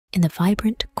In the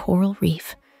vibrant coral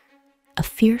reef, a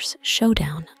fierce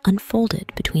showdown unfolded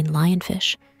between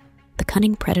lionfish, the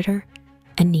cunning predator,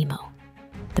 and Nemo,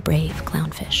 the brave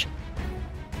clownfish.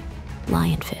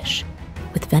 Lionfish,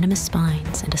 with venomous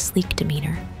spines and a sleek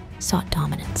demeanor, sought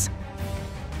dominance.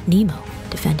 Nemo,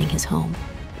 defending his home,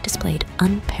 displayed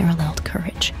unparalleled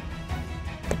courage.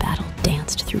 The battle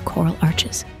danced through coral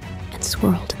arches and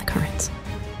swirled in the currents.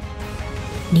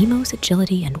 Nemo's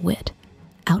agility and wit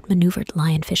outmaneuvered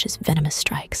lionfish's venomous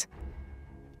strikes.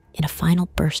 In a final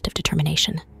burst of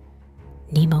determination,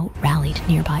 Nemo rallied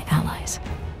nearby allies,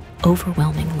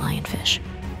 overwhelming lionfish.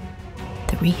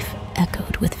 The reef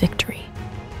echoed with victory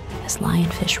as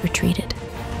lionfish retreated,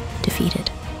 defeated.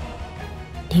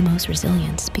 Nemo's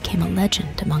resilience became a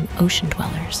legend among ocean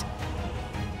dwellers,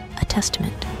 a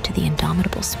testament to the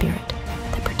indomitable spirit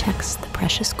that protects the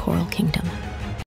precious coral kingdom.